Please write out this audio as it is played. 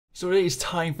So it is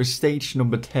time for stage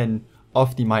number 10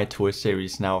 of the My Tour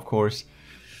series now, of course.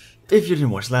 If you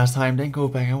didn't watch last time, then go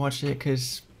back and watch it,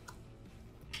 because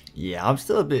yeah, I'm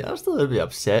still a bit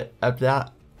upset at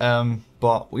that.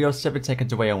 But we are 7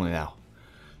 seconds away only now.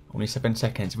 Only 7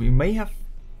 seconds. We may have,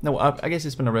 no, I guess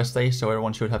it's been a rest day, so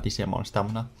everyone should have the same amount of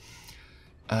stamina.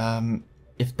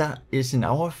 If that is in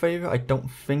our favor, I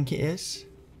don't think it is.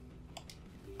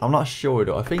 I'm not sure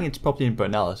though. I think it's probably in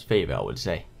Bernal's favor, I would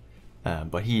say.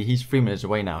 But he's 3 minutes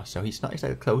away now, so he's not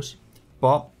exactly close.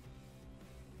 But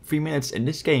 3 minutes in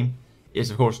this game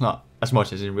is of course not as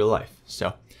much as in real life,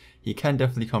 so he can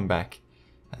definitely come back,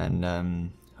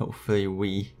 and hopefully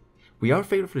we are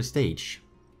favored for the stage.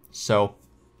 So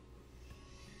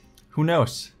who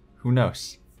knows? Who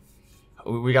knows?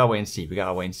 We gotta wait and see. We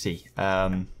gotta wait and see.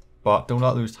 But do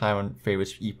not lose time on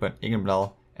favorites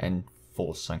Bernal and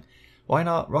Volsung. Why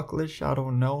not Rocklish? I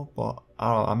don't know, but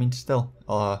I mean, still,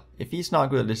 if he's not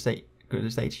good at this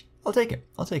stage, I'll take it.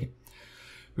 I'll take it.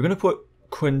 We're gonna put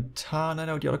Quintana,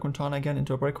 no, the other Quintana again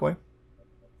into a breakaway,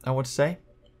 I would say.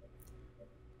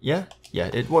 Yeah,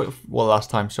 it worked well last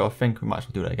time, so I think we might as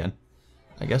well do that again,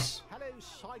 I guess.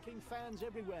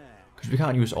 Because we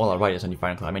can't use all our riders on the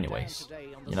final climb anyways,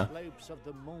 you know.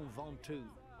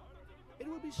 It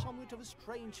will be somewhat of a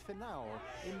strange finale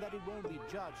in that it won't be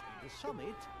judged at the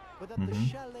summit, but at the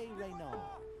Chalet Reynard.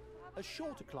 A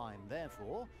shorter climb,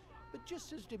 therefore, but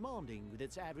just as demanding with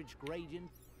its average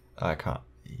gradient. I can't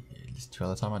listen to all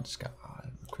the time. I just got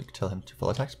quick tell him to full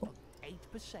attack spot.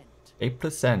 8%.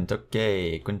 8%.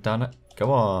 Okay, Quintana,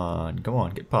 go on,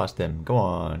 get past them. Go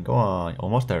on.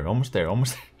 Almost there. Almost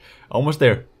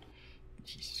there.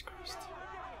 Jesus Christ.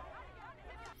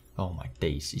 Oh my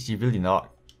days. Is he really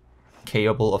not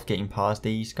capable of getting past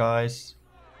these guys?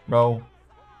 Bro.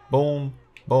 Boom.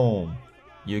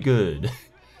 You're good.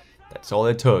 That's all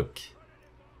it took.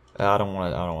 I don't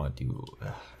want to do.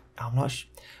 I'm not sure.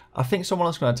 I think someone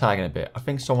else is going to attack in a bit.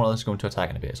 So I'm going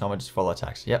to just follow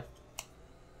attacks. Yep.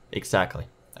 Exactly.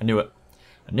 I knew it.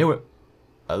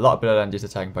 A lot better than just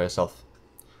attacking by yourself.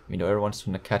 We know everyone's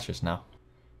going to catch us now,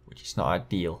 which is not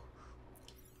ideal.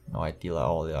 Not ideal at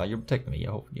all. Are you protecting me?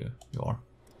 I hope you are.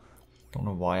 Don't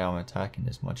know why I'm attacking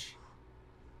this much.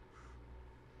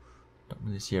 Don't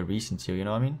really see a reason to, you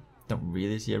know what I mean? Don't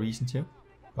really see a reason to.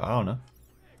 But I don't know.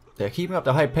 They're keeping up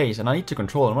the high pace, and I need to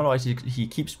control him, otherwise he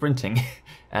keeps sprinting.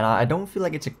 And I don't feel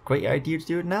like it's a great idea to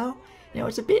do it now. You know,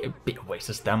 it's a bit of waste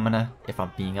of stamina, if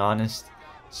I'm being honest.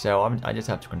 So I just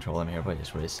have to control him here, but it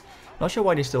is what it is. Not sure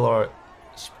why they still are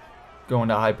going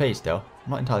at a high pace, though.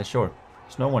 I'm not entirely sure.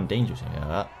 There's no one dangerous in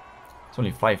that. It's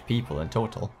only 5 people in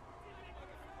total.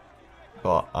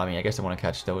 But, I mean, I guess I want to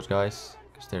catch those guys,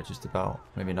 because they're just about,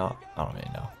 maybe not. I don't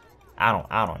really know. I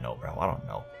don't know, bro. I don't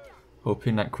know.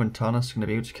 Hoping that Quintana's going to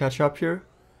be able to catch up here.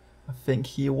 I think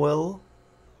he will.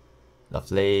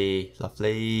 Lovely.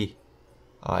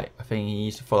 Alright, I think he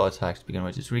needs to follow attacks to begin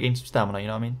with. Just regain some stamina, you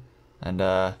know what I mean? And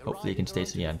hopefully he can stay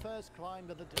to the end.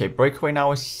 Okay, breakaway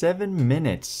now is 7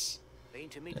 minutes.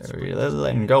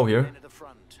 Let him go here.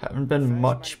 Haven't been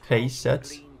much pace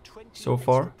set so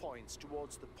far.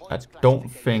 I don't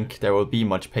think there will be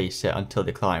much pace set until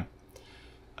the climb.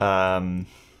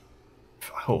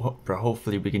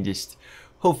 Hopefully we can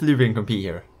compete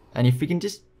here. And if we can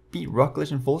just beat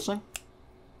Rocklish and Volsung,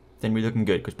 then we're looking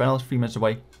good. Because Bernal's 3 minutes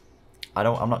away.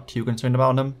 I'm not too concerned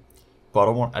about him, but I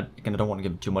don't want to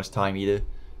give him too much time either.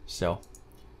 So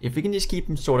if we can just keep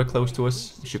him sort of close to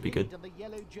us, it should be good.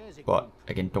 But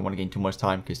again, don't want to gain too much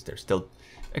time because there's still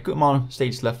a good amount of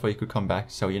stages left where he could come back.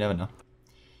 So you never know.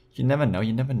 You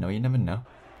never know.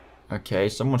 Okay,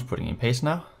 someone's putting in pace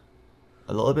now.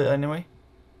 A little bit anyway.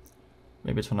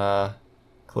 Maybe it's gonna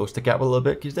close the gap a little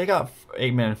bit because they got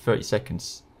 8 minutes and 30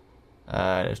 seconds.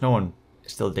 There's no one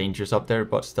still dangerous up there,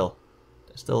 but still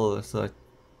a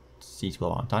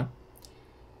seasonable amount of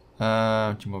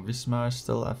time. Jumbo Visma is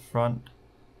still at front.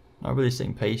 Not really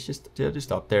setting pace,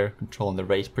 just up there controlling the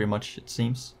race pretty much, it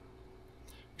seems.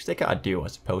 Which they gotta do, I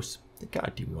suppose. They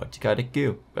gotta do what you gotta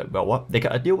do. But what? They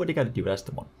gotta do what they gotta do, that's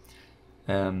the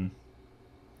one.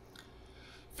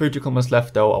 32 kilometers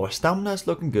left though. Our stamina is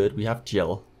looking good. We have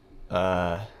Jill.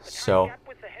 So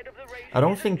I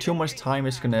don't think too much time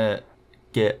is gonna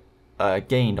get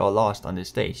gained or lost on this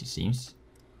stage, it seems.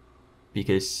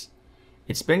 Because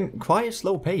it's been quite a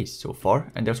slow pace so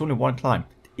far, and there's only one climb.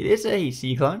 It is a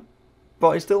AC climb,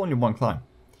 but it's still only one climb.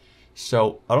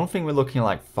 So I don't think we're looking at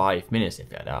like 5 minutes if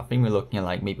like that. I think we're looking at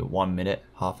like maybe 1 minute,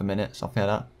 half a minute, something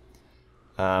like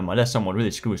that. Unless someone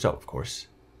really screws up, of course.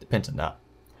 Depends on that.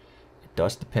 It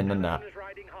does depend on that.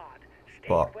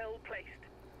 But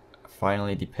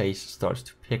finally the pace starts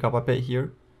to pick up a bit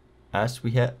here as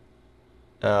we hit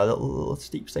little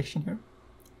steep section here.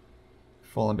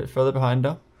 Falling a bit further behind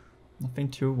though. Nothing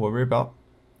to worry about.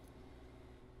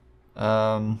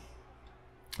 Look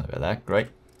at that, great.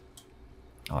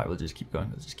 Alright, we'll just keep going.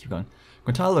 Let's just keep going.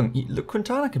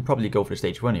 Quintana can probably go for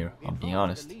stage 1 here, I'm being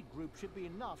honest.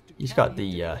 He's got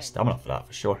the stamina for that,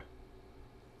 for sure.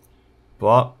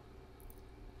 But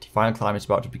the final climb is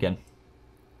about to begin.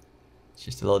 It's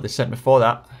just a little descent before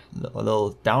that. A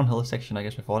little downhill section, I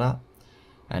guess, before that.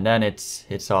 And then it's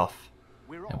off.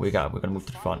 And we're gonna move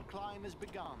to the front.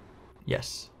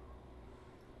 Yes.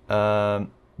 Let's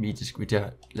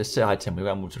say hi, Tim. We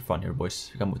gotta move to the front here, boys.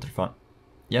 We gotta move to the front.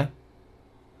 Yeah?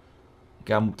 We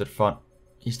gotta move to the front.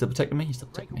 He's still protecting me? He's still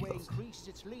protecting me.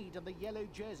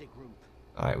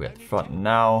 Alright, we're at the front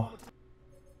now.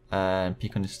 And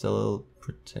Pecan is still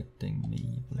protecting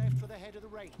me.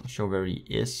 Not sure where he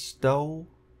is though.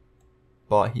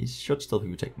 But he should still be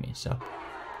protecting me, so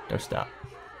there's that.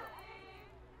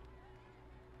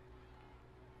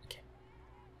 Okay.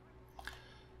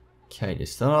 Okay,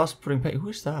 there's still us putting pace.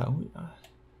 Who's that? I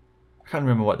can't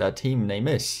remember what that team name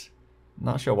is.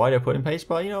 Not sure why they're putting pace,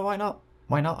 but you know, why not?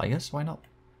 Why not, I guess, why not?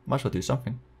 Might as well do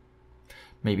something.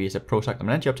 Maybe it's a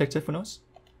pro-sacramental objective, who knows?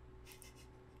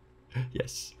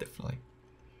 Yes, definitely.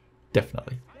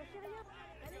 Definitely.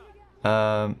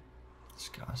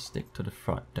 Just gotta stick to the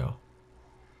front though.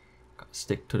 Gotta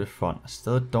stick to the front. I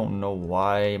still don't know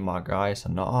why my guys are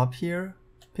not up here.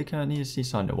 Picking needs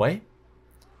he's on the way.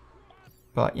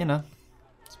 But you know,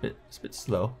 it's a bit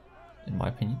slow, in my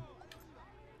opinion.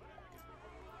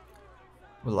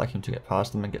 Would like him to get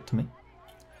past them and get to me.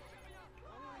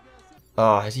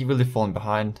 Oh, has he really fallen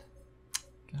behind?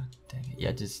 God dang it.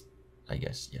 Yeah, just, I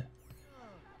guess, yeah.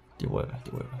 Do whatever.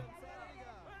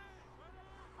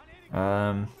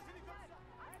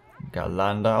 Got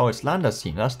Landa. Oh, it's Landa's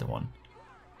team. That's the one.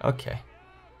 Okay.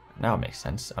 Now it makes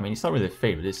sense. I mean, he's not really a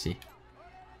favorite, is he?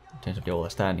 In terms of the all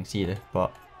standings either,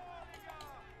 but...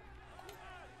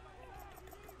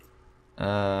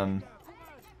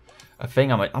 I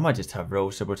think I might just have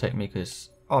Rosa protect me, because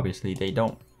obviously they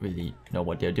don't really know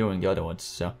what they're doing, the other ones,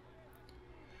 so...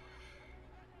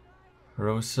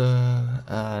 Rosa,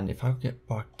 and if I could get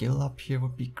Bargill up here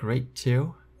would be great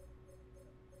too.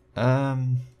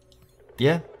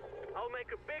 Yeah. I'll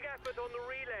make a big effort on the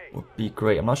relay. Would be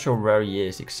great. I'm not sure where he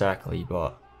is exactly,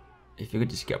 but if you could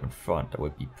just get up in front, that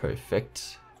would be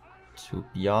perfect. To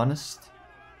be honest.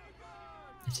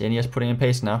 It's Aeneas putting in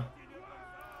pace now.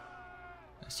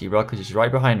 I see Rockledge is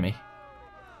right behind me.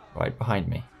 Right behind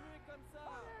me.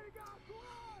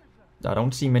 I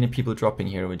don't see many people dropping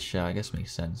here, which I guess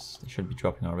makes sense. They should be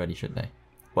dropping already, shouldn't they?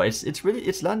 But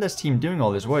it's Landa's team doing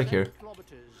all this work here.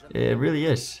 It really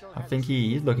is. I think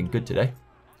he's looking good today.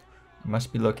 He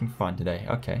must be looking fine today.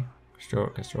 Okay.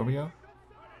 Castrobio.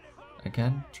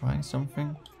 Again, trying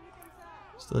something.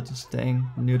 Still just staying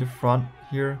near the front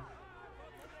here.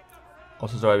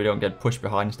 Also sorry we don't get pushed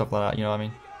behind and stuff like that, you know what I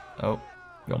mean? Oh,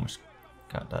 we almost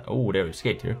got that. Oh, there we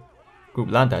escaped here. Group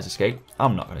Landa has escaped.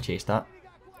 I'm not going to chase that.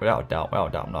 Without a doubt,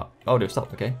 I'm not. Oh, they've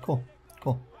stopped. Okay, cool.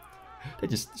 They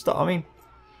just stopped. I mean,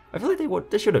 I feel like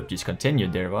they should have just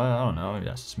continued there, but I don't know. Maybe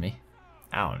that's just me.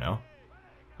 I don't know.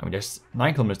 I mean, there's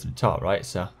 9 kilometers to the top, right?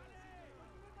 So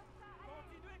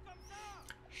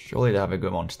surely they have a good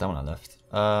amount of stamina left.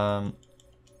 Oh,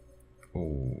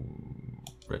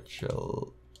 red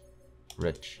shell,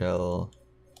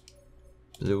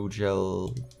 blue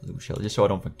gel. Just so I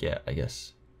don't forget, I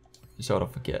guess. Just so I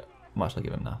don't forget. Might as well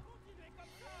give him now.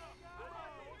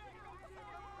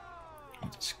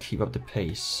 Let's keep up the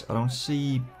pace. I don't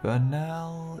see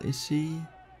Bernal, is he?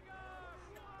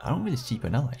 I don't really see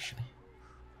Bernal actually.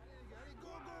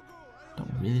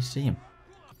 Don't really see him.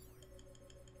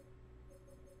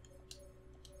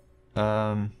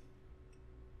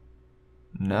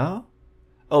 No?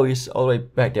 Oh, he's all the way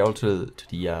back there, all to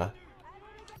the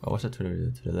what was it? To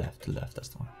the left, that's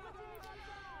the one.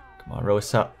 Come on,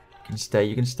 Rosa.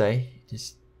 You can stay.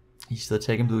 Just he's still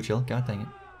taking blue chill, god dang it.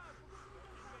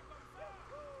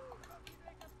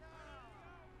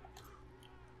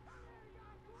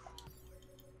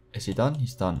 Is he done?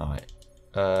 He's done. Alright.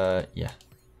 Yeah.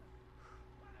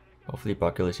 Hopefully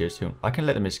Bargill is here soon. I can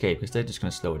let them escape because they're just going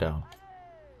to slow down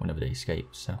whenever they escape,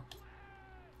 so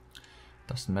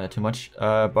doesn't matter too much.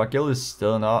 Bargill is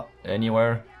still not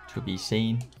anywhere to be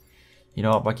seen. You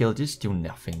know what, Bargill, just do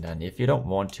nothing then. If you don't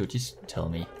want to, just tell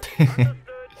me.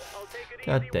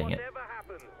 God dang it.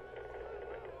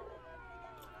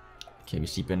 Okay, we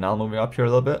see Bernal moving up here a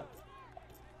little bit.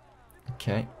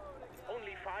 Okay.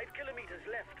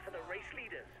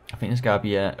 I think there's gotta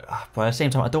be a... but at the same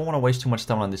time, I don't want to waste too much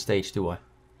time on this stage, do I?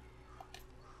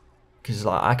 Because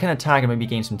like, I can attack and maybe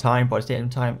gain some time, but at the same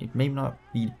time, it may not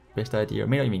be the best idea. It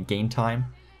may not even gain time.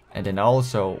 And then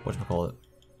also, whatchamacallit?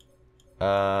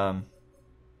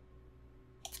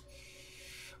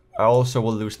 I also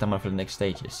will lose stamina for the next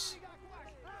stages.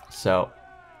 So,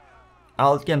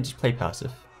 I'll again just play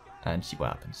passive and see what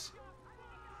happens.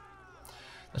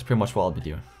 That's pretty much what I'll be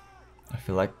doing. I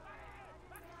feel like.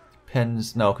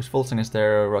 Depends. No, because Fulsing is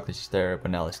there, Rockledge is there,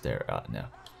 Banal is there. No.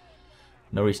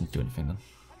 No reason to do anything then.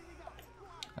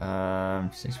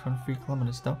 6.3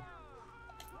 kilometers though.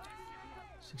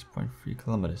 6.3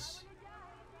 kilometers.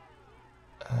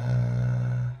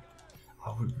 I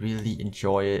would really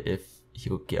enjoy it if he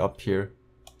would get up here.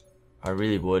 I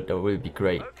really would. That would really be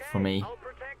great for me.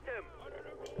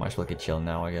 Might as well get chill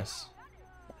now, I guess.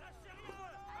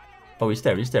 Oh, he's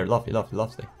there. He's there. Lovely, lovely,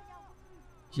 lovely.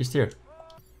 He's just here.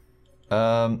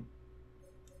 I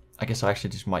guess I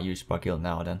actually just might use Bargill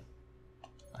now then.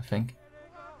 I think.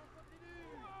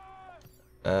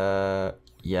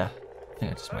 Yeah. I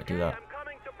think I just might do that.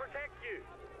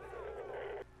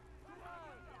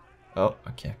 Oh,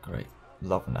 okay, great.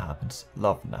 Love when that happens.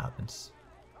 Love when that happens.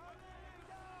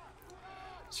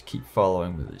 Just keep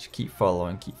following with it. Just keep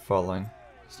following, keep following.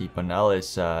 See, Banal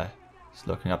is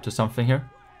looking up to something here.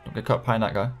 Don't get caught behind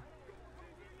that guy.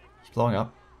 He's blowing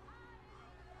up.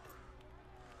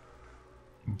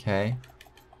 Okay.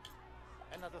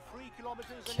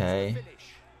 Okay.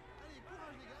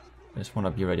 I just want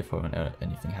to be ready for when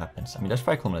anything happens. I mean, there's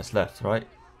 5 kilometers left, right?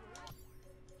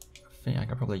 I think I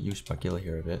can probably use Bargill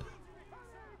here a bit.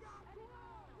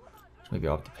 Maybe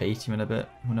I'll have to pace him in a bit.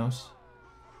 Who knows?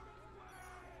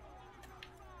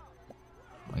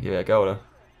 I'll give it a go though.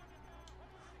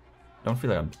 Don't feel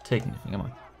like I'm taking anything, am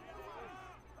I?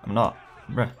 I'm not.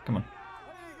 Bruh, come on.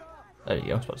 There you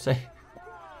go, I was about to say.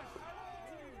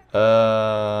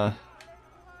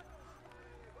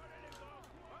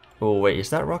 Oh wait, is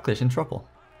that Rockledge in trouble?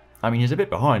 I mean, he's a bit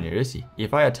behind here, is he?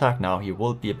 If I attack now, he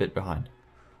will be a bit behind.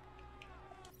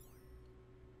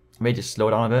 I may just slow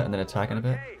down a bit and then attack in a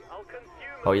bit.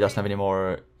 Oh, he doesn't have any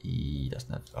more. He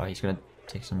doesn't have. Oh, he's gonna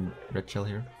take some red chill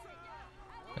here,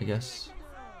 I guess.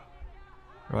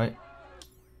 Right.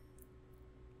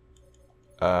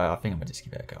 I think I might just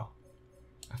give it a go.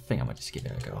 I think I might just give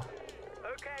it a go.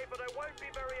 Okay, but I won't be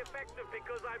very effective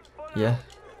because I'm full. Yeah.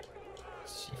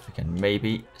 Let's see if we can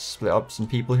maybe split up some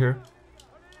people here.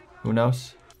 Who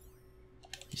knows?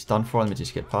 He's done for. Let me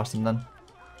just get past him then.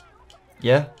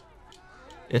 Yeah.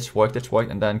 It's worked. It's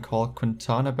worked. And then call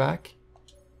Quintana back.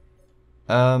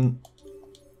 And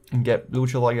get blue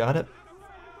chill while you're at it.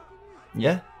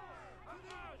 Yeah.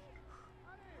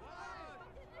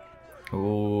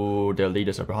 Oh, their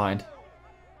leaders are behind.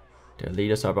 Their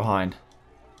leaders are behind.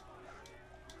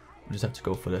 I just have to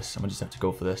go for this. I'm gonna just have to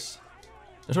go for this.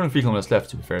 There's only 3 kilometers left,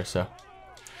 to be fair, so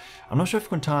I'm not sure if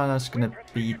Quintana's gonna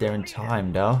be there in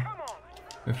time though.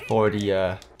 Before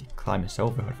the climb is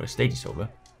over, or before the stage is over.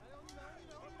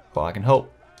 But I can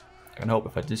hope. I can hope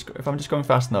if I'm just going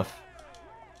fast enough.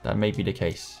 That may be the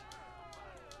case.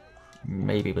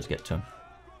 Maybe able to get to him.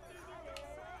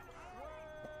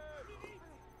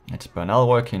 It's Bernal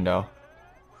working though.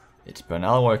 It's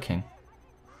Bernal working.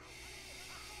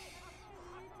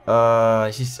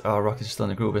 Rocket is still in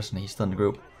the group, isn't he? He's still in the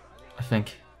group, I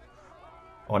think.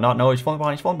 Or not? No, he's falling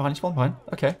behind. He's falling behind. He's falling behind.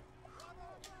 Okay.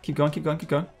 Keep going. Keep going. Keep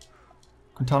going.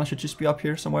 Quintana should just be up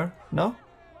here somewhere. No?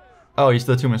 Oh, he's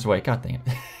still 2 minutes away. God dang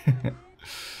it.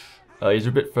 He's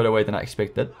a bit further away than I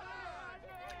expected.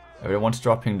 Everyone's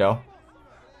dropping though.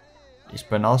 Is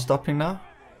Bernal stopping now?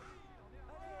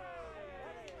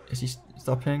 Is he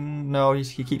stopping? No, he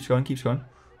keeps going, keeps going.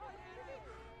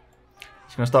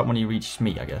 He's gonna stop when he reaches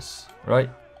me, I guess. Right?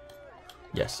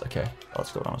 Yes, okay.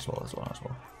 Let's go down as well, as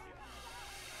well.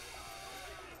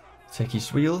 Take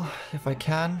his wheel, if I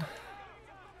can.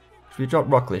 So we drop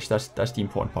Rockledge, that's the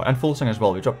important part. And Fulsang as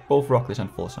well. We drop both Rockledge and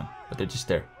Fulsang. But they're just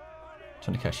there.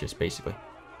 Trying to catch this, basically.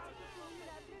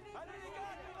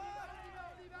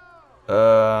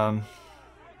 I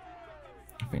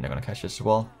think they're gonna catch this as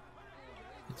well.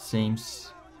 It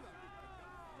seems.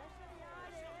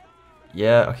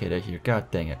 Yeah, okay, they're here.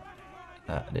 God dang it.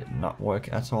 That did not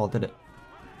work at all, did it?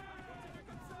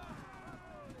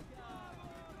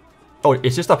 Oh,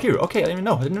 it's just up here. Okay, I didn't even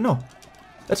know. I didn't even know.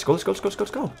 Let's go, let's go, let's go, let's go,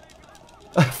 let's go.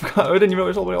 I forgot. I didn't even know it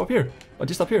was all the way up here. Oh,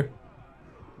 just up here.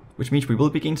 Which means we will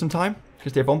be gaining some time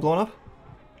because they have one blown up.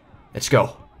 Let's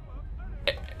go.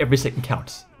 Every second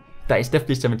counts. That is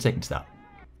definitely 7 seconds now.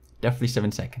 Definitely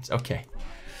 7 seconds. Okay.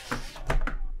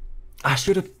 I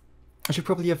should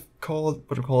probably have called,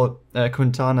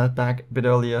 Quintana back a bit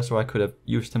earlier, so I could have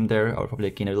used him there. I would probably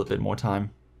gain a little bit more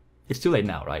time. It's too late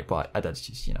now, right? But that's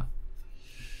just, you know.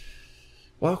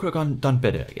 Well, I could have done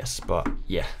better, I guess, but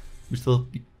yeah, we still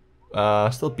beat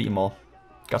them all.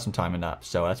 Got some time in that,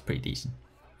 so that's pretty decent.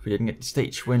 We didn't get the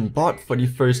stage win, but for the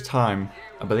first time,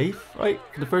 I believe, right?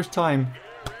 For the first time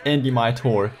in the My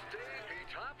Tour,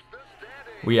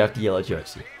 we have the yellow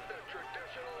jersey.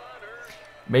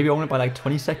 Maybe only by like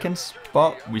 20 seconds,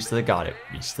 but we still got it.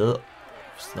 We still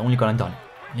only gone and done it.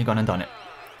 Only gone and done it.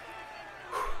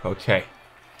 Okay,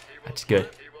 that's good.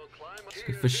 That's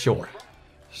good for sure.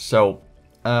 So,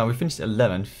 we finished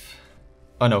 11th.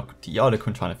 Oh no, the other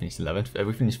couldn't try to finish 11th.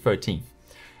 We finished 13th.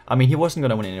 I mean, he wasn't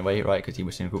gonna win anyway, right? Because he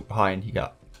was in a group behind. He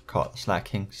got caught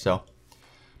slacking. So,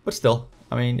 but still,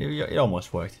 I mean, it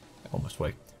almost worked. It almost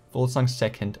worked. Volsung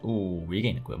second. Ooh, we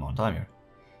gained a good amount of time here.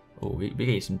 Ooh, we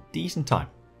gained some decent time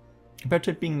compared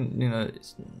to it being, you know,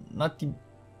 it's not the.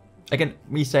 Again,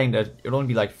 me saying that it'll only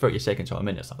be like 30 seconds or a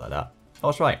minute, stuff like that. I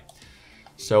was right.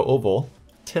 So overall,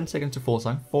 10 seconds to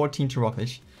Volsung, 14 to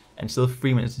Roglic, and still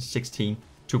 3 minutes and 16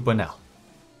 to Bernal.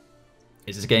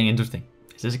 This is getting interesting.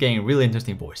 This is getting really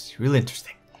interesting, boys. Really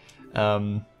interesting.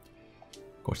 Of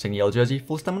course, taking the yellow jersey,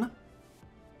 full stamina.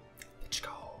 Let's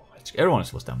go. Everyone is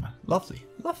full stamina. Lovely.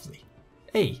 Lovely.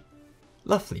 Hey.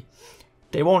 Lovely.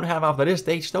 They won't have after this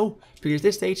stage, though, because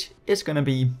this stage is going to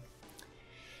be...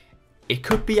 It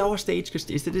could be our stage, because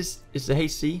is the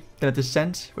HC, then a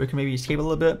descent, where you can maybe escape a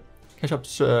little bit, catch up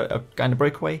to a guy in the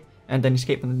breakaway, and then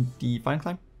escape on the final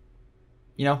climb.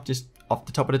 You know, just off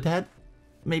the top of the head,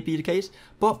 may be the case,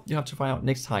 but you have to find out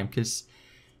next time, because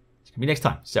it's going to be next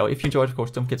time. So if you enjoyed, of course,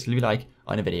 don't forget to leave a like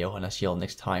on the video, and I'll see you all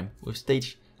next time with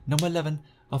stage number 11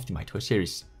 of the My Tour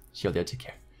series. See you all there, take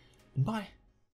care, and bye.